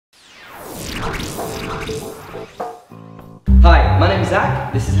Hi, my name is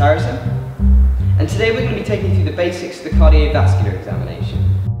Zach, this is Harrison, and today we're going to be taking you through the basics of the cardiovascular examination.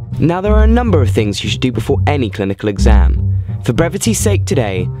 Now there are a number of things you should do before any clinical exam. For brevity's sake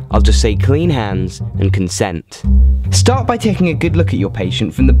today, I'll just say clean hands and consent. Start by taking a good look at your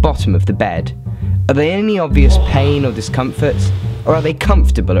patient from the bottom of the bed. Are there any obvious pain or discomfort, or are they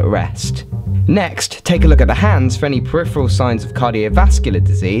comfortable at rest? Next, take a look at the hands for any peripheral signs of cardiovascular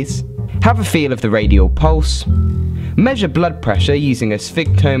disease. Have a feel of the radial pulse. Measure blood pressure using a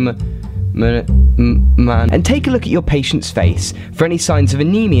sphygmomanometer, and take a look at your patient's face for any signs of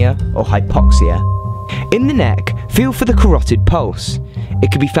anemia or hypoxia. In the neck, feel for the carotid pulse. It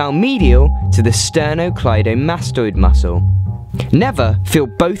can be found medial to the sternocleidomastoid muscle. Never feel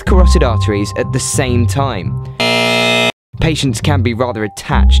both carotid arteries at the same time. Patients can be rather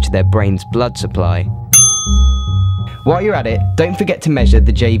attached to their brain's blood supply. While you're at it, don't forget to measure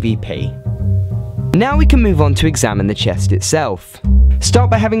the JVP. Now we can move on to examine the chest itself.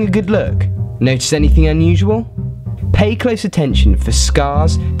 Start by having a good look. Notice anything unusual? Pay close attention for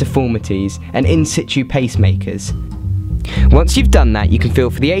scars, deformities, and in situ pacemakers. Once you've done that, you can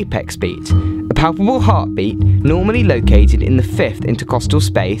feel for the apex beat, a palpable heartbeat normally located in the 5th intercostal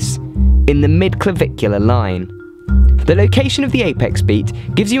space, in the mid-clavicular line. The location of the apex beat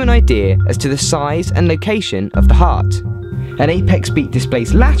gives you an idea as to the size and location of the heart. An apex beat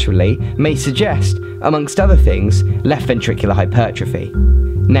displaced laterally may suggest, amongst other things, left ventricular hypertrophy.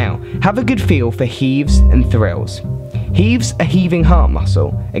 Now, have a good feel for heaves and thrills. Heaves a heaving heart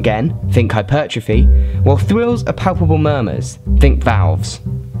muscle, again, think hypertrophy, while thrills are palpable murmurs, think valves.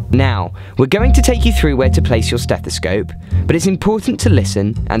 Now, we're going to take you through where to place your stethoscope, but it's important to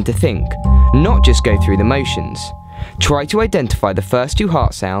listen and to think, not just go through the motions. Try to identify the first 2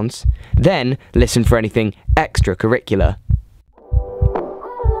 heart sounds, then listen for anything extracurricular.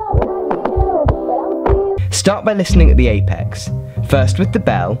 Start by listening at the apex, first with the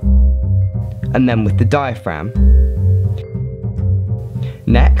bell, and then with the diaphragm.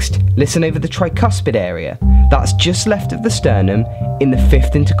 Next, listen over the tricuspid area, that's just left of the sternum in the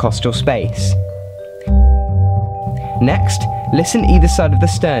 5th intercostal space. Next, listen either side of the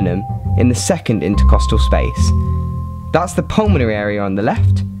sternum in the 2nd intercostal space. That's the pulmonary area on the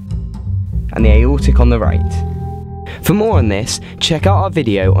left, and the aortic on the right. For more on this, check out our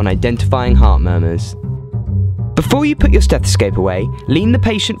video on identifying heart murmurs. Before you put your stethoscope away, lean the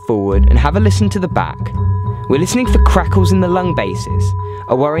patient forward and have a listen to the back. We're listening for crackles in the lung bases,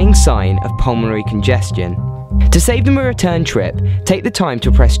 a worrying sign of pulmonary congestion. To save them a return trip, take the time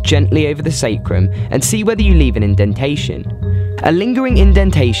to press gently over the sacrum and see whether you leave an indentation. A lingering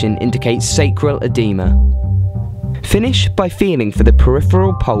indentation indicates sacral oedema. Finish by feeling for the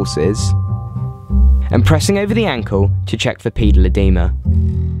peripheral pulses and pressing over the ankle to check for pedal edema.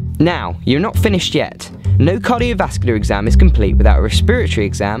 Now, you're not finished yet. No cardiovascular exam is complete without a respiratory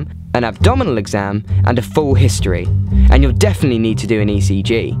exam, an abdominal exam, and a full history. And you'll definitely need to do an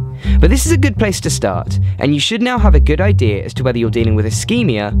ECG. But this is a good place to start, and you should now have a good idea as to whether you're dealing with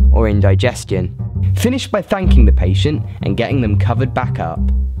ischemia or indigestion. Finish by thanking the patient and getting them covered back up.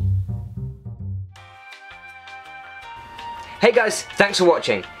 Hey guys, thanks for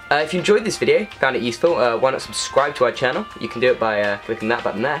watching. If you enjoyed this video, found it useful, why not subscribe to our channel? You can do it by clicking that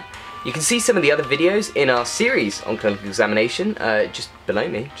button there. You can see some of the other videos in our series on clinical examination, just below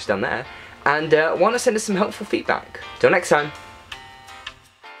me, just down there. And why not send us some helpful feedback? Till next time.